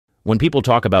When people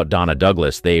talk about Donna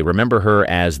Douglas, they remember her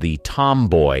as the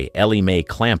tomboy Elly May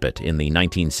Clampett in the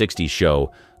 1960s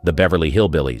show The Beverly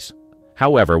Hillbillies.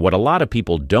 However, what a lot of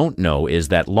people don't know is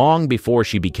that long before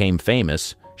she became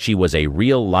famous, she was a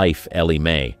real-life Elly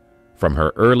May. From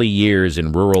her early years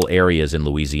in rural areas in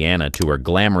Louisiana to her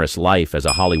glamorous life as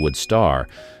a Hollywood star,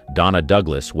 Donna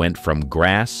Douglas went from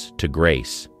grass to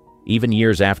grace. Even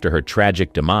years after her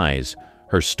tragic demise,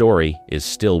 her story is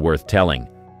still worth telling.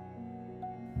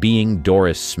 Being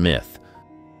Doris Smith.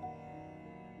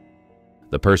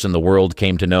 The person the world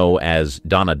came to know as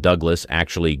Donna Douglas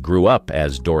actually grew up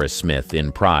as Doris Smith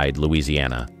in Pride,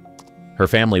 Louisiana. Her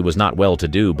family was not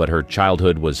well-to-do, but her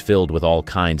childhood was filled with all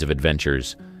kinds of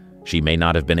adventures. She may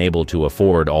not have been able to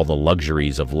afford all the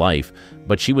luxuries of life,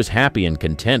 but she was happy and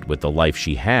content with the life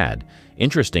she had.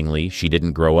 Interestingly, she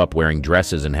didn't grow up wearing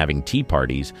dresses and having tea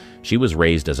parties. She was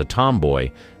raised as a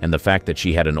tomboy, and the fact that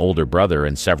she had an older brother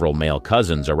and several male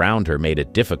cousins around her made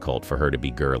it difficult for her to be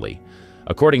girly.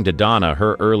 According to Donna,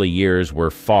 her early years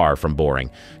were far from boring.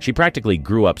 She practically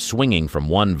grew up swinging from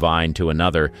one vine to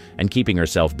another and keeping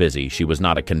herself busy. She was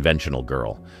not a conventional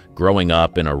girl. Growing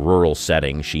up in a rural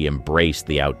setting, she embraced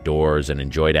the outdoors and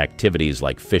enjoyed activities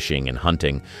like fishing and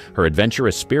hunting. Her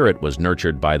adventurous spirit was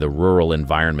nurtured by the rural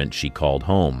environment she called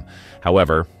home.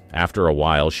 However, after a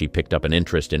while, she picked up an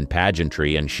interest in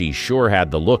pageantry, and she sure had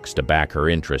the looks to back her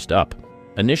interest up.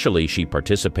 Initially, she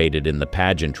participated in the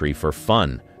pageantry for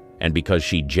fun, and because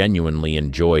she genuinely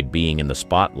enjoyed being in the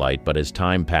spotlight, but as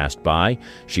time passed by,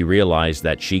 she realized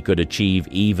that she could achieve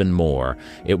even more.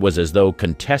 It was as though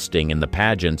contesting in the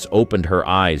pageants opened her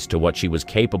eyes to what she was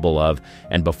capable of,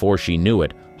 and before she knew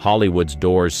it, Hollywood's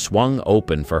doors swung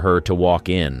open for her to walk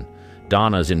in.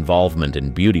 Donna's involvement in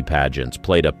beauty pageants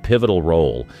played a pivotal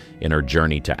role in her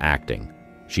journey to acting.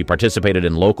 She participated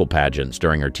in local pageants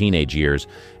during her teenage years,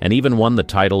 and even won the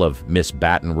title of Miss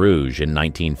Baton Rouge in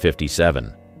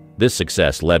 1957. This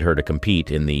success led her to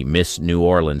compete in the Miss New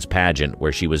Orleans pageant,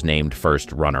 where she was named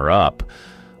first runner-up.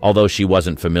 Although she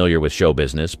wasn't familiar with show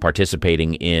business,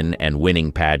 participating in and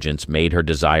winning pageants made her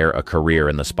desire a career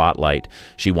in the spotlight.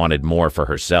 She wanted more for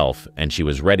herself, and she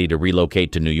was ready to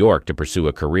relocate to New York to pursue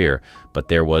a career. But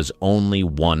there was only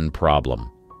one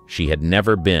problem. She had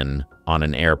never been on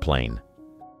an airplane.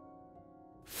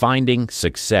 Finding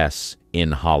success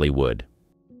in Hollywood.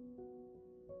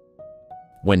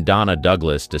 When Donna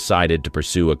Douglas decided to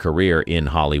pursue a career in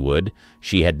Hollywood,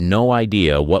 she had no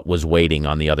idea what was waiting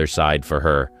on the other side for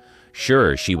her.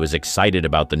 Sure, she was excited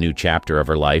about the new chapter of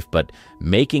her life, but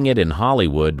making it in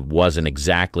Hollywood wasn't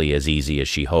exactly as easy as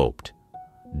she hoped.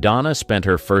 Donna spent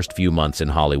her first few months in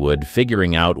Hollywood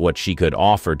figuring out what she could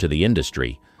offer to the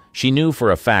industry. She knew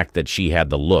for a fact that she had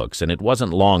the looks, and it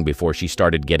wasn't long before she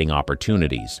started getting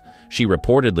opportunities. She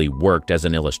reportedly worked as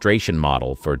an illustration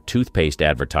model for toothpaste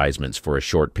advertisements for a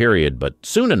short period, but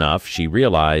soon enough she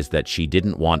realized that she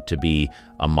didn't want to be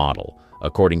a model.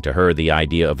 According to her, the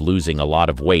idea of losing a lot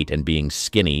of weight and being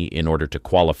skinny in order to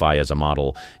qualify as a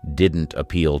model didn't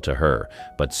appeal to her.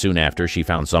 But soon after, she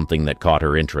found something that caught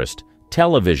her interest: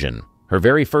 television. Her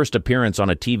very first appearance on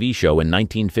a TV show in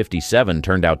 1957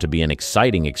 turned out to be an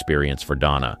exciting experience for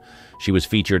Donna. She was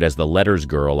featured as the letters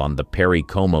girl on the Perry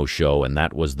Como show, and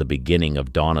that was the beginning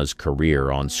of Donna's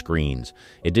career on screens.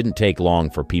 It didn't take long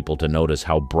for people to notice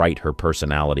how bright her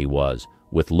personality was.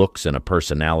 With looks and a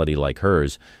personality like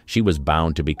hers, she was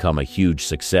bound to become a huge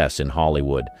success in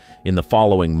Hollywood. In the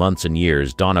following months and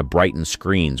years, Donna brightened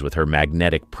screens with her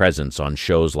magnetic presence on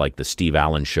shows like The Steve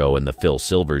Allen Show and The Phil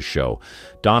Silvers Show.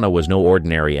 Donna was no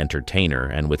ordinary entertainer,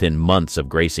 and within months of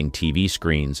gracing TV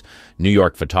screens, New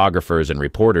York photographers and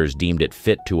reporters deemed it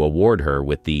fit to award her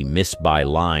with the Miss by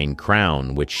Line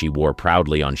crown, which she wore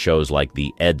proudly on shows like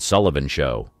The Ed Sullivan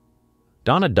Show.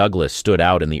 Donna Douglas stood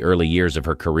out in the early years of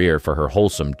her career for her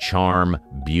wholesome charm,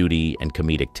 beauty, and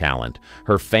comedic talent.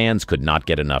 Her fans could not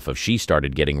get enough of she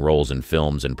started getting roles in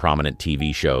films and prominent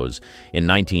TV shows. In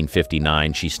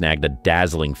 1959, she snagged a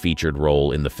dazzling featured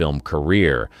role in the film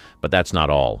Career, but that's not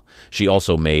all. She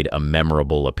also made a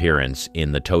memorable appearance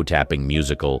in the toe-tapping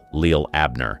musical Lil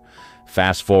Abner.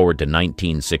 Fast forward to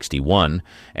 1961,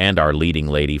 and our leading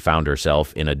lady found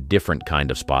herself in a different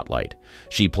kind of spotlight.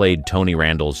 She played Tony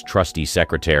Randall's trusty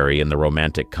secretary in the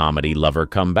romantic comedy Lover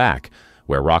Come Back,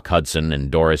 where Rock Hudson and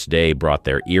Doris Day brought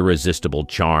their irresistible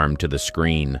charm to the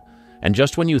screen. And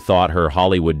just when you thought her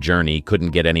Hollywood journey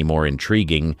couldn't get any more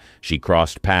intriguing, she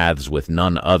crossed paths with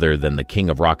none other than the king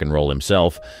of rock and roll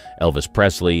himself, Elvis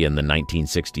Presley, in the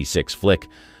 1966 flick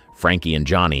Frankie and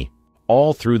Johnny.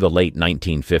 All through the late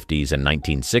 1950s and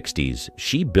 1960s,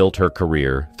 she built her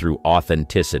career through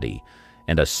authenticity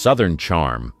and a Southern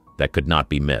charm that could not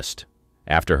be missed.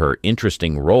 After her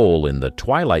interesting role in The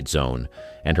Twilight Zone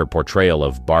and her portrayal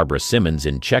of Barbara Simmons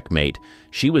in Checkmate,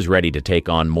 she was ready to take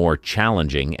on more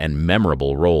challenging and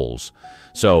memorable roles.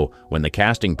 So, when the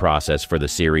casting process for the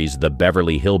series The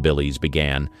Beverly Hillbillies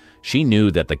began, she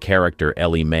knew that the character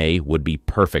Elly May would be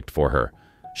perfect for her.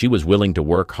 She was willing to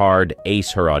work hard,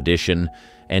 ace her audition,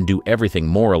 and do everything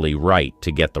morally right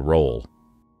to get the role.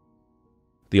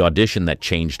 The audition that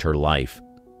changed her life.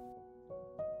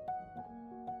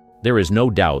 There is no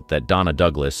doubt that Donna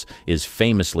Douglas is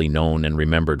famously known and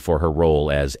remembered for her role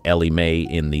as Elly May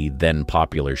in the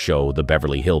then-popular show The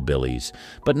Beverly Hillbillies,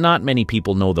 but not many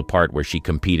people know the part where she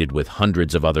competed with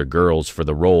hundreds of other girls for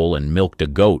the role and milked a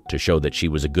goat to show that she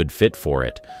was a good fit for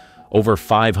it. Over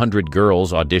 500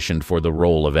 girls auditioned for the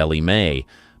role of Elly May.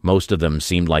 Most of them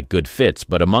seemed like good fits,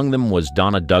 but among them was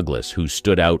Donna Douglas, who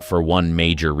stood out for one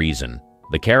major reason.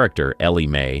 The character, Elly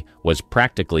May, was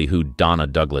practically who Donna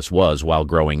Douglas was while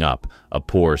growing up, a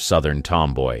poor Southern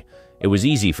tomboy. It was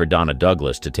easy for Donna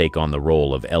Douglas to take on the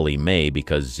role of Elly May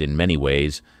because, in many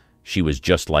ways, she was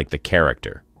just like the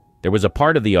character. There was a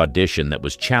part of the audition that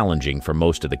was challenging for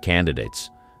most of the candidates.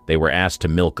 They were asked to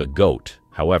milk a goat.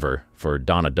 However, for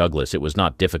Donna Douglas, it was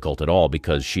not difficult at all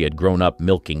because she had grown up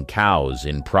milking cows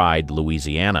in Pride,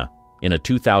 Louisiana. In a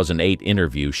 2008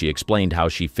 interview, she explained how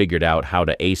she figured out how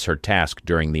to ace her task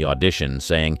during the audition,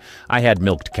 saying, "I had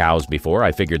milked cows before.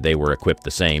 I figured they were equipped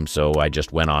the same, so I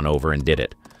just went on over and did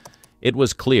it." It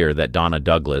was clear that Donna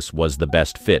Douglas was the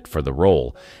best fit for the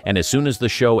role, and as soon as the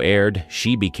show aired,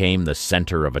 she became the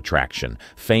center of attraction,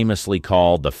 famously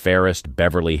called the fairest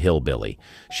Beverly Hillbilly.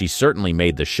 She certainly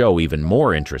made the show even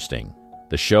more interesting.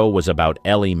 The show was about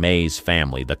Elly May's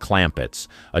family, the Clampetts,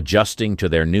 adjusting to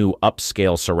their new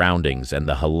upscale surroundings and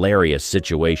the hilarious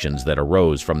situations that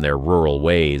arose from their rural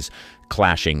ways,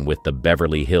 clashing with the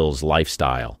Beverly Hills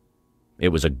lifestyle. It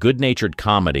was a good-natured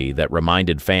comedy that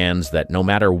reminded fans that no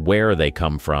matter where they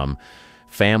come from,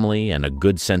 family and a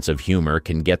good sense of humor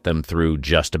can get them through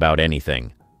just about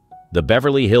anything. The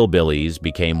Beverly Hillbillies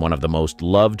became one of the most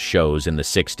loved shows in the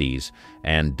 60s,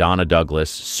 and Donna Douglas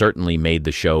certainly made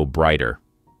the show brighter.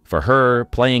 For her,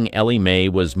 playing Elly May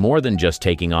was more than just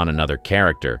taking on another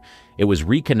character. It was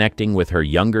reconnecting with her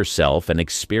younger self and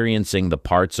experiencing the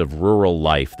parts of rural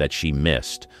life that she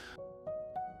missed.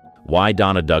 Why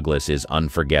Donna Douglas is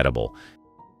unforgettable.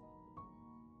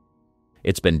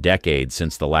 It's been decades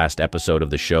since the last episode of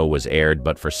the show was aired,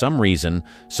 but for some reason,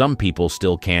 some people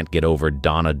still can't get over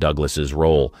Donna Douglas's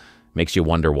role. Makes you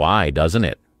wonder why, doesn't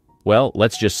it? Well,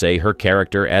 let's just say her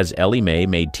character as Elly May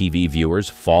made TV viewers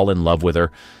fall in love with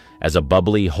her as a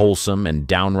bubbly, wholesome, and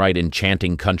downright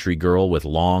enchanting country girl with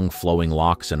long, flowing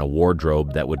locks and a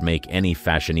wardrobe that would make any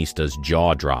fashionista's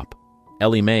jaw drop.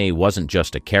 Elly May wasn't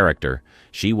just a character.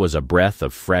 She was a breath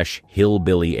of fresh,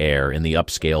 hillbilly air in the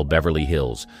upscale Beverly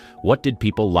Hills. What did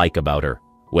people like about her?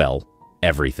 Well,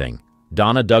 everything.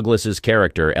 Donna Douglas's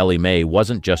character, Elly May,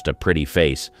 wasn't just a pretty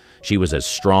face. She was as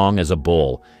strong as a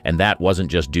bull, and that wasn't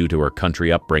just due to her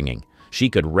country upbringing. She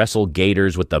could wrestle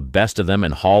gators with the best of them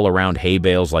and haul around hay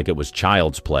bales like it was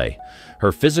child's play.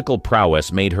 Her physical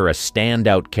prowess made her a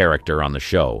standout character on the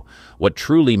show. What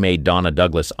truly made Donna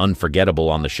Douglas unforgettable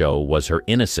on the show was her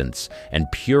innocence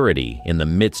and purity in the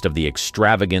midst of the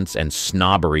extravagance and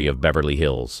snobbery of Beverly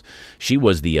Hills. She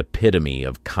was the epitome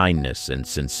of kindness and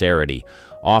sincerity,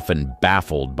 often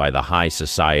baffled by the high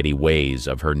society ways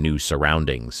of her new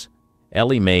surroundings.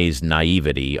 Elly May's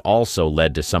naivety also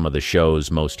led to some of the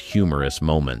show's most humorous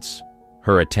moments.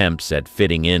 Her attempts at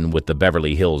fitting in with the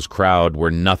Beverly Hills crowd were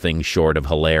nothing short of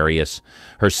hilarious.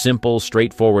 Her simple,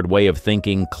 straightforward way of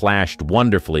thinking clashed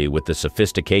wonderfully with the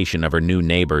sophistication of her new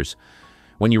neighbors.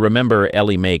 When you remember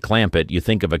Elly May Clampett, you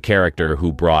think of a character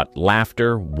who brought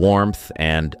laughter, warmth,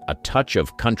 and a touch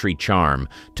of country charm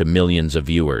to millions of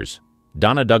viewers.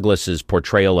 Donna Douglas's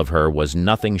portrayal of her was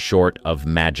nothing short of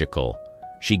magical.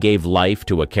 She gave life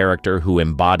to a character who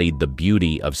embodied the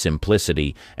beauty of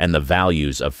simplicity and the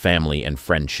values of family and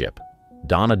friendship.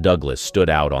 Donna Douglas stood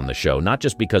out on the show not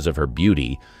just because of her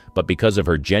beauty, but because of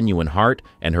her genuine heart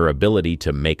and her ability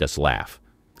to make us laugh.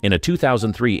 In a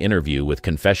 2003 interview with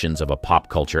Confessions of a Pop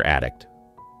Culture Addict,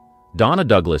 Donna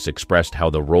Douglas expressed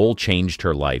how the role changed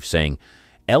her life, saying,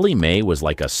 "Elly May was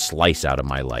like a slice out of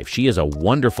my life. She is a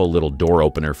wonderful little door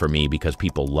opener for me because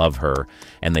people love her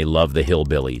and they love the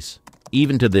Hillbillies.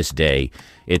 Even to this day,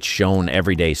 it's shown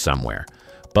every day somewhere.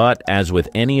 But as with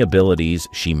any abilities,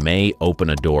 she may open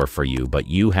a door for you, but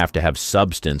you have to have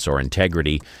substance or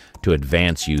integrity to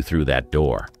advance you through that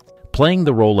door." Playing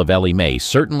the role of Elly May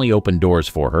certainly opened doors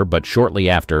for her, but shortly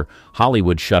after,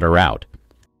 Hollywood shut her out.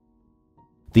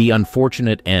 The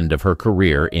unfortunate end of her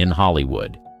career in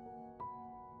Hollywood.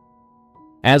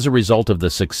 As a result of the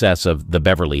success of the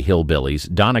Beverly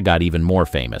Hillbillies, Donna got even more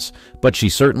famous, but she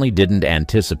certainly didn't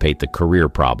anticipate the career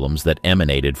problems that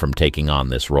emanated from taking on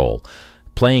this role.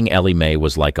 Playing Elly May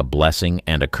was like a blessing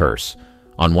and a curse.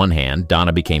 On one hand,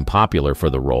 Donna became popular for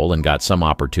the role and got some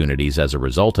opportunities as a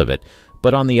result of it,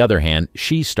 but on the other hand,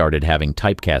 she started having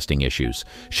typecasting issues.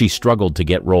 She struggled to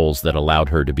get roles that allowed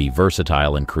her to be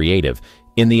versatile and creative.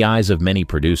 In the eyes of many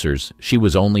producers, she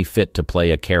was only fit to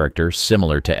play a character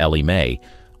similar to Elly May.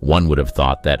 One would have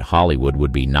thought that Hollywood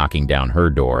would be knocking down her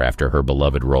door after her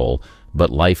beloved role,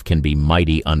 but life can be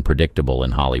mighty unpredictable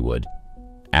in Hollywood.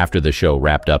 After the show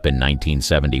wrapped up in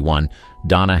 1971,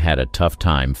 Donna had a tough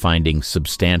time finding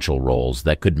substantial roles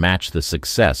that could match the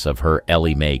success of her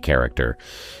Elly May character.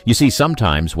 You see,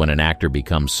 sometimes when an actor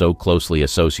becomes so closely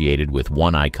associated with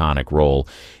one iconic role,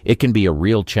 it can be a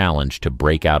real challenge to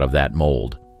break out of that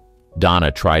mold.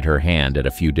 Donna tried her hand at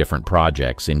a few different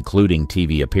projects, including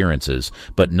TV appearances,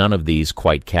 but none of these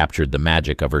quite captured the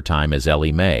magic of her time as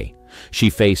Elly May. She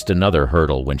faced another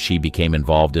hurdle when she became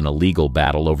involved in a legal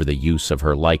battle over the use of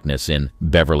her likeness in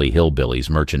Beverly Hillbillies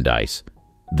merchandise.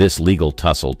 This legal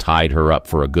tussle tied her up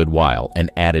for a good while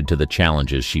and added to the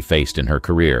challenges she faced in her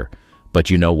career. But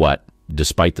you know what?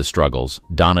 Despite the struggles,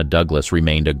 Donna Douglas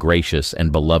remained a gracious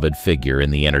and beloved figure in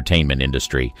the entertainment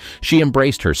industry. She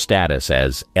embraced her status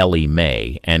as Elly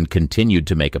May and continued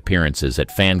to make appearances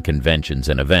at fan conventions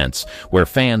and events where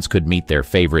fans could meet their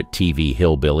favorite TV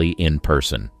hillbilly in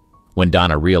person. When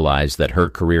Donna realized that her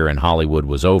career in Hollywood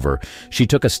was over, she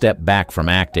took a step back from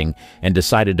acting and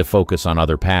decided to focus on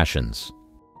other passions.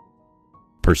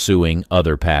 Pursuing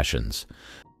other passions.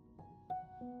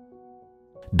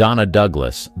 Donna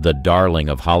Douglas, the darling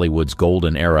of Hollywood's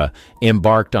golden era,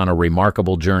 embarked on a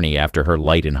remarkable journey after her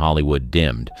light in Hollywood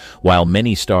dimmed. While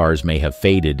many stars may have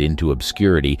faded into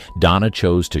obscurity, Donna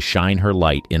chose to shine her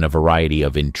light in a variety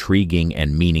of intriguing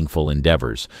and meaningful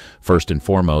endeavors. First and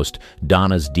foremost,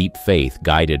 Donna's deep faith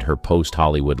guided her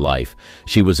post-Hollywood life.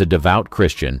 She was a devout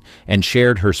Christian and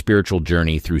shared her spiritual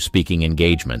journey through speaking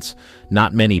engagements.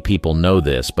 Not many people know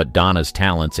this, but Donna's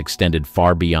talents extended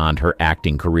far beyond her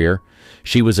acting career.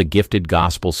 She was a gifted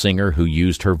gospel singer who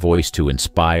used her voice to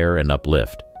inspire and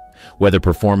uplift. Whether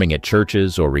performing at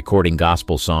churches or recording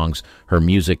gospel songs, her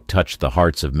music touched the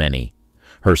hearts of many.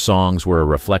 Her songs were a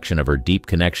reflection of her deep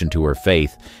connection to her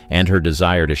faith and her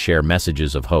desire to share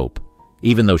messages of hope.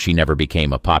 Even though she never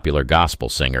became a popular gospel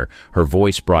singer, her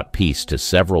voice brought peace to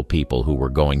several people who were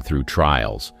going through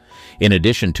trials. In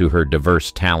addition to her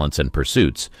diverse talents and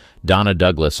pursuits, Donna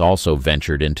Douglas also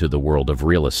ventured into the world of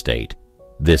real estate.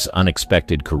 This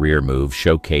unexpected career move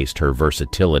showcased her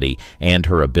versatility and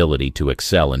her ability to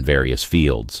excel in various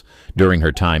fields. During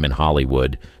her time in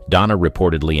Hollywood, Donna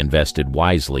reportedly invested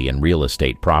wisely in real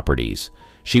estate properties.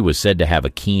 She was said to have a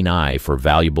keen eye for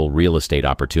valuable real estate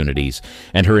opportunities,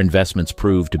 and her investments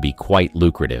proved to be quite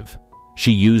lucrative.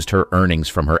 She used her earnings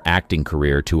from her acting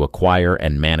career to acquire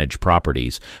and manage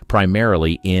properties,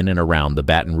 primarily in and around the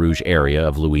Baton Rouge area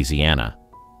of Louisiana.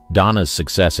 Donna's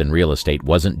success in real estate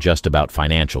wasn't just about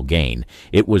financial gain.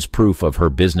 It was proof of her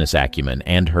business acumen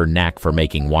and her knack for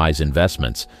making wise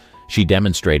investments. She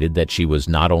demonstrated that she was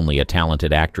not only a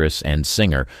talented actress and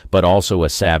singer, but also a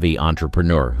savvy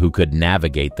entrepreneur who could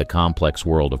navigate the complex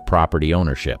world of property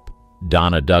ownership.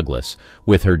 Donna Douglas,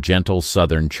 with her gentle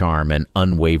Southern charm and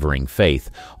unwavering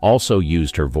faith, also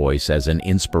used her voice as an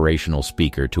inspirational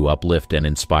speaker to uplift and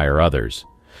inspire others.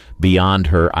 Beyond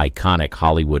her iconic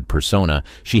Hollywood persona,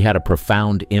 she had a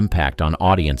profound impact on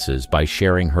audiences by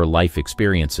sharing her life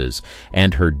experiences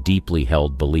and her deeply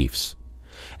held beliefs.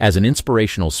 As an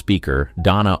inspirational speaker,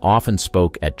 Donna often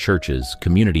spoke at churches,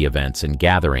 community events, and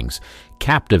gatherings,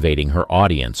 captivating her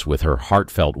audience with her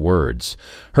heartfelt words.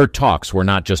 Her talks were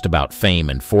not just about fame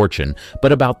and fortune,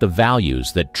 but about the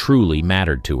values that truly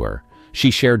mattered to her.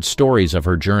 She shared stories of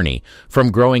her journey,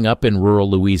 from growing up in rural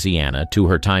Louisiana to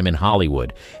her time in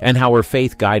Hollywood, and how her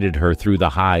faith guided her through the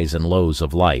highs and lows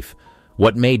of life.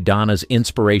 What made Donna's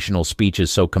inspirational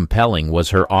speeches so compelling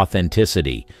was her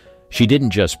authenticity. She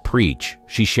didn't just preach,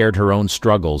 she shared her own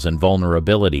struggles and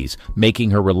vulnerabilities,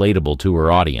 making her relatable to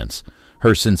her audience.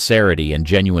 Her sincerity and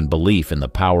genuine belief in the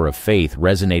power of faith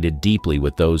resonated deeply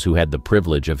with those who had the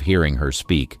privilege of hearing her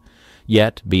speak.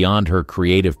 Yet, beyond her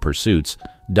creative pursuits,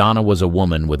 Donna was a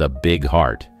woman with a big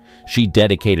heart. She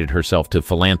dedicated herself to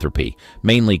philanthropy,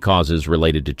 mainly causes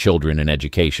related to children and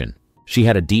education. She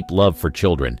had a deep love for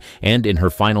children, and in her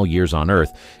final years on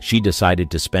Earth, she decided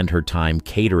to spend her time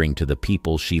catering to the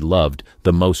people she loved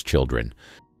the most, children.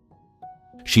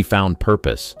 She found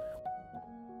purpose.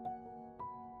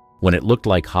 When it looked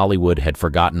like Hollywood had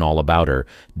forgotten all about her,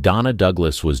 Donna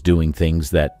Douglas was doing things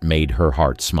that made her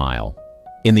heart smile.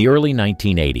 In the early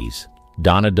 1980s,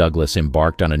 Donna Douglas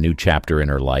embarked on a new chapter in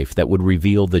her life that would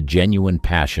reveal the genuine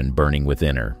passion burning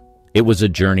within her. It was a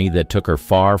journey that took her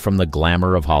far from the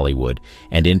glamour of Hollywood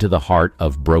and into the heart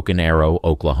of Broken Arrow,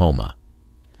 Oklahoma.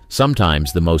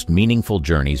 Sometimes the most meaningful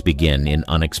journeys begin in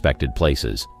unexpected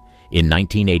places. In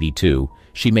 1982,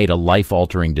 she made a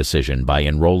life-altering decision by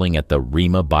enrolling at the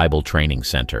Rhema Bible Training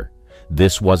Center.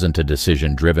 This wasn't a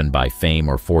decision driven by fame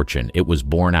or fortune. It was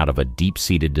born out of a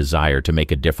deep-seated desire to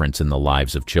make a difference in the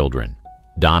lives of children.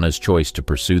 Donna's choice to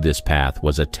pursue this path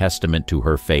was a testament to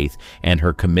her faith and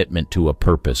her commitment to a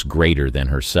purpose greater than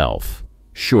herself.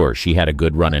 Sure, she had a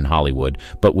good run in Hollywood,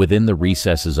 but within the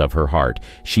recesses of her heart,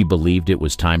 she believed it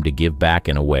was time to give back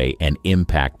in a way and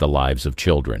impact the lives of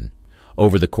children.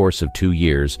 Over the course of 2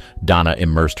 years, Donna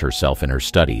immersed herself in her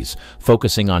studies,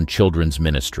 focusing on children's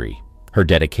ministry. Her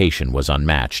dedication was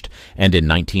unmatched, and in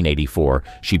 1984,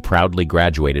 she proudly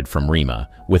graduated from Rhema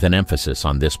with an emphasis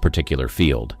on this particular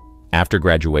field. After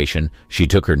graduation, she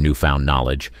took her newfound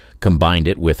knowledge, combined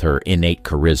it with her innate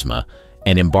charisma,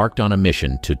 and embarked on a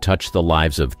mission to touch the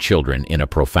lives of children in a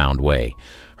profound way.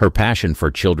 Her passion for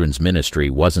children's ministry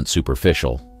wasn't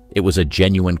superficial. It was a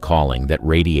genuine calling that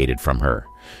radiated from her.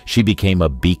 She became a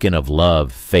beacon of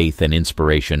love, faith, and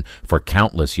inspiration for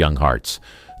countless young hearts.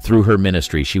 Through her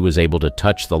ministry, she was able to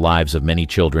touch the lives of many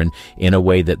children in a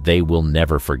way that they will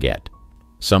never forget.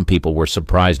 Some people were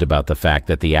surprised about the fact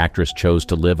that the actress chose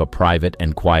to live a private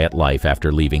and quiet life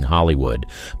after leaving Hollywood,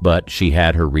 but she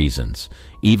had her reasons.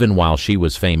 Even while she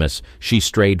was famous, she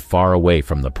strayed far away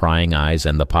from the prying eyes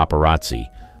and the paparazzi,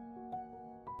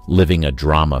 living a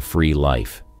drama-free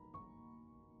life.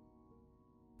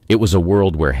 It was a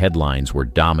world where headlines were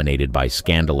dominated by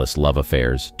scandalous love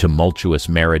affairs, tumultuous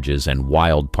marriages, and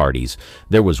wild parties.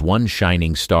 There was one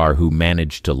shining star who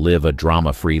managed to live a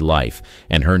drama-free life,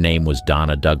 and her name was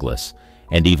Donna Douglas.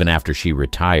 And even after she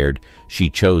retired, she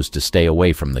chose to stay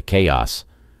away from the chaos.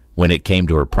 When it came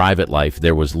to her private life,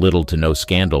 there was little to no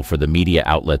scandal for the media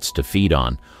outlets to feed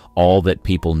on. All that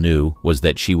people knew was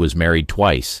that she was married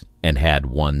twice and had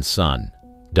one son.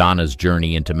 Donna's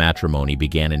journey into matrimony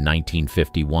began in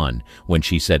 1951 when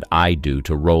she said "I do"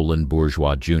 to Roland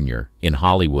Bourgeois Jr. In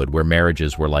Hollywood, where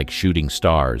marriages were like shooting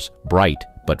stars, bright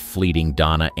but fleeting,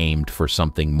 Donna aimed for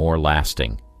something more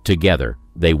lasting. Together,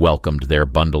 they welcomed their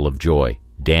bundle of joy,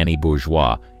 Danny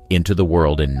Bourgeois, into the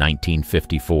world in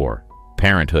 1954.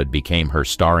 Parenthood became her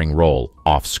starring role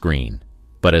off-screen.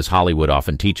 But as Hollywood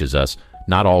often teaches us,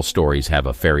 not all stories have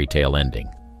a fairy tale ending.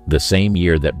 The same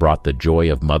year that brought the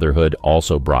joy of motherhood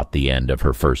also brought the end of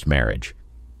her first marriage.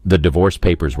 The divorce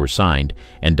papers were signed,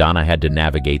 and Donna had to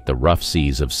navigate the rough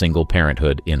seas of single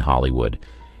parenthood in Hollywood.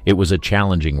 It was a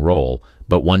challenging role,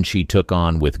 but one she took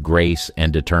on with grace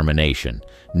and determination.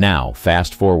 Now,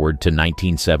 fast forward to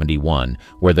 1971,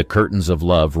 where the curtains of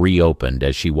love reopened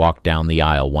as she walked down the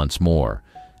aisle once more.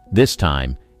 This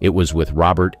time, it was with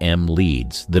Robert M.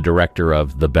 Leeds, the director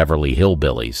of the Beverly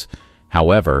Hillbillies.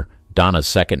 However, Donna's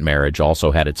second marriage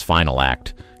also had its final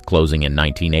act, closing in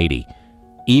 1980.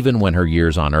 Even when her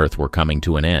years on Earth were coming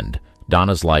to an end,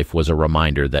 Donna's life was a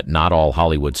reminder that not all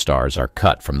Hollywood stars are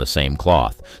cut from the same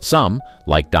cloth. Some,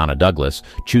 like Donna Douglas,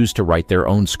 choose to write their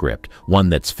own script, one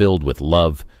that's filled with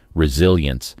love,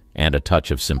 resilience, and a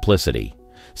touch of simplicity.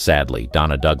 Sadly,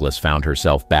 Donna Douglas found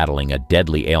herself battling a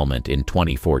deadly ailment in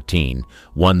 2014,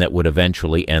 one that would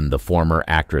eventually end the former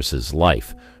actress's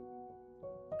life: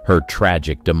 her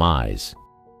tragic demise.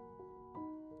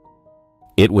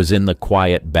 It was in the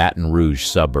quiet Baton Rouge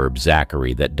suburb,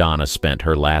 Zachary, that Donna spent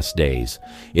her last days.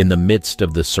 In the midst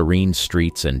of the serene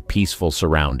streets and peaceful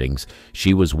surroundings,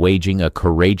 she was waging a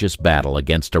courageous battle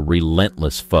against a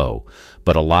relentless foe,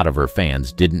 but a lot of her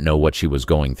fans didn't know what she was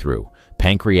going through.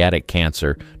 Pancreatic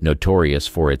cancer, notorious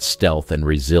for its stealth and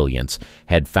resilience,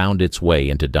 had found its way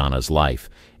into Donna's life.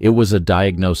 It was a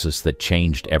diagnosis that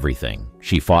changed everything.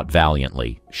 She fought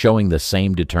valiantly, showing the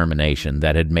same determination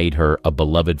that had made her a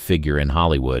beloved figure in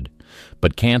Hollywood.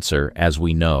 But cancer, as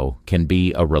we know, can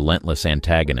be a relentless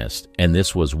antagonist, and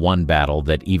this was one battle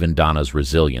that even Donna's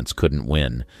resilience couldn't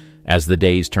win. As the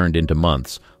days turned into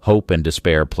months, hope and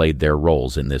despair played their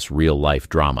roles in this real-life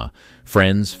drama.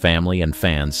 Friends, family, and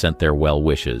fans sent their well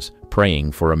wishes,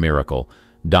 praying for a miracle.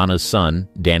 Donna's son,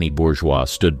 Danny Bourgeois,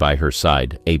 stood by her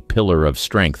side, a pillar of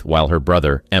strength, while her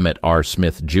brother, Emmett R.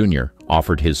 Smith Jr.,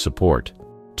 offered his support.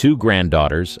 2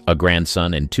 granddaughters, a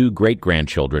grandson, and 2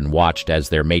 great-grandchildren watched as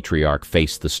their matriarch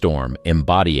faced the storm,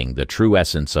 embodying the true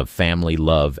essence of family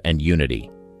love and unity.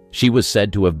 She was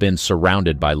said to have been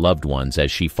surrounded by loved ones as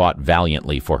she fought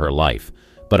valiantly for her life,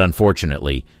 but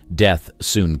unfortunately, death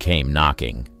soon came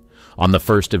knocking. On the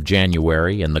 1st of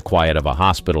January, in the quiet of a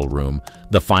hospital room,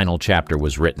 the final chapter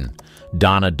was written.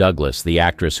 Donna Douglas, the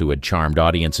actress who had charmed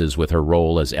audiences with her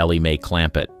role as Elly May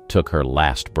Clampett, took her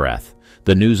last breath.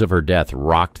 The news of her death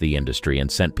rocked the industry and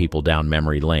sent people down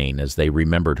memory lane as they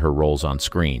remembered her roles on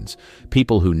screens.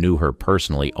 People who knew her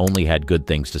personally only had good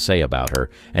things to say about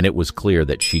her, and it was clear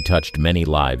that she touched many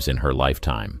lives in her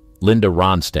lifetime. Linda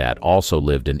Ronstadt also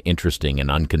lived an interesting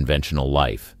and unconventional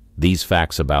life. These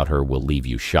facts about her will leave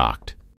you shocked.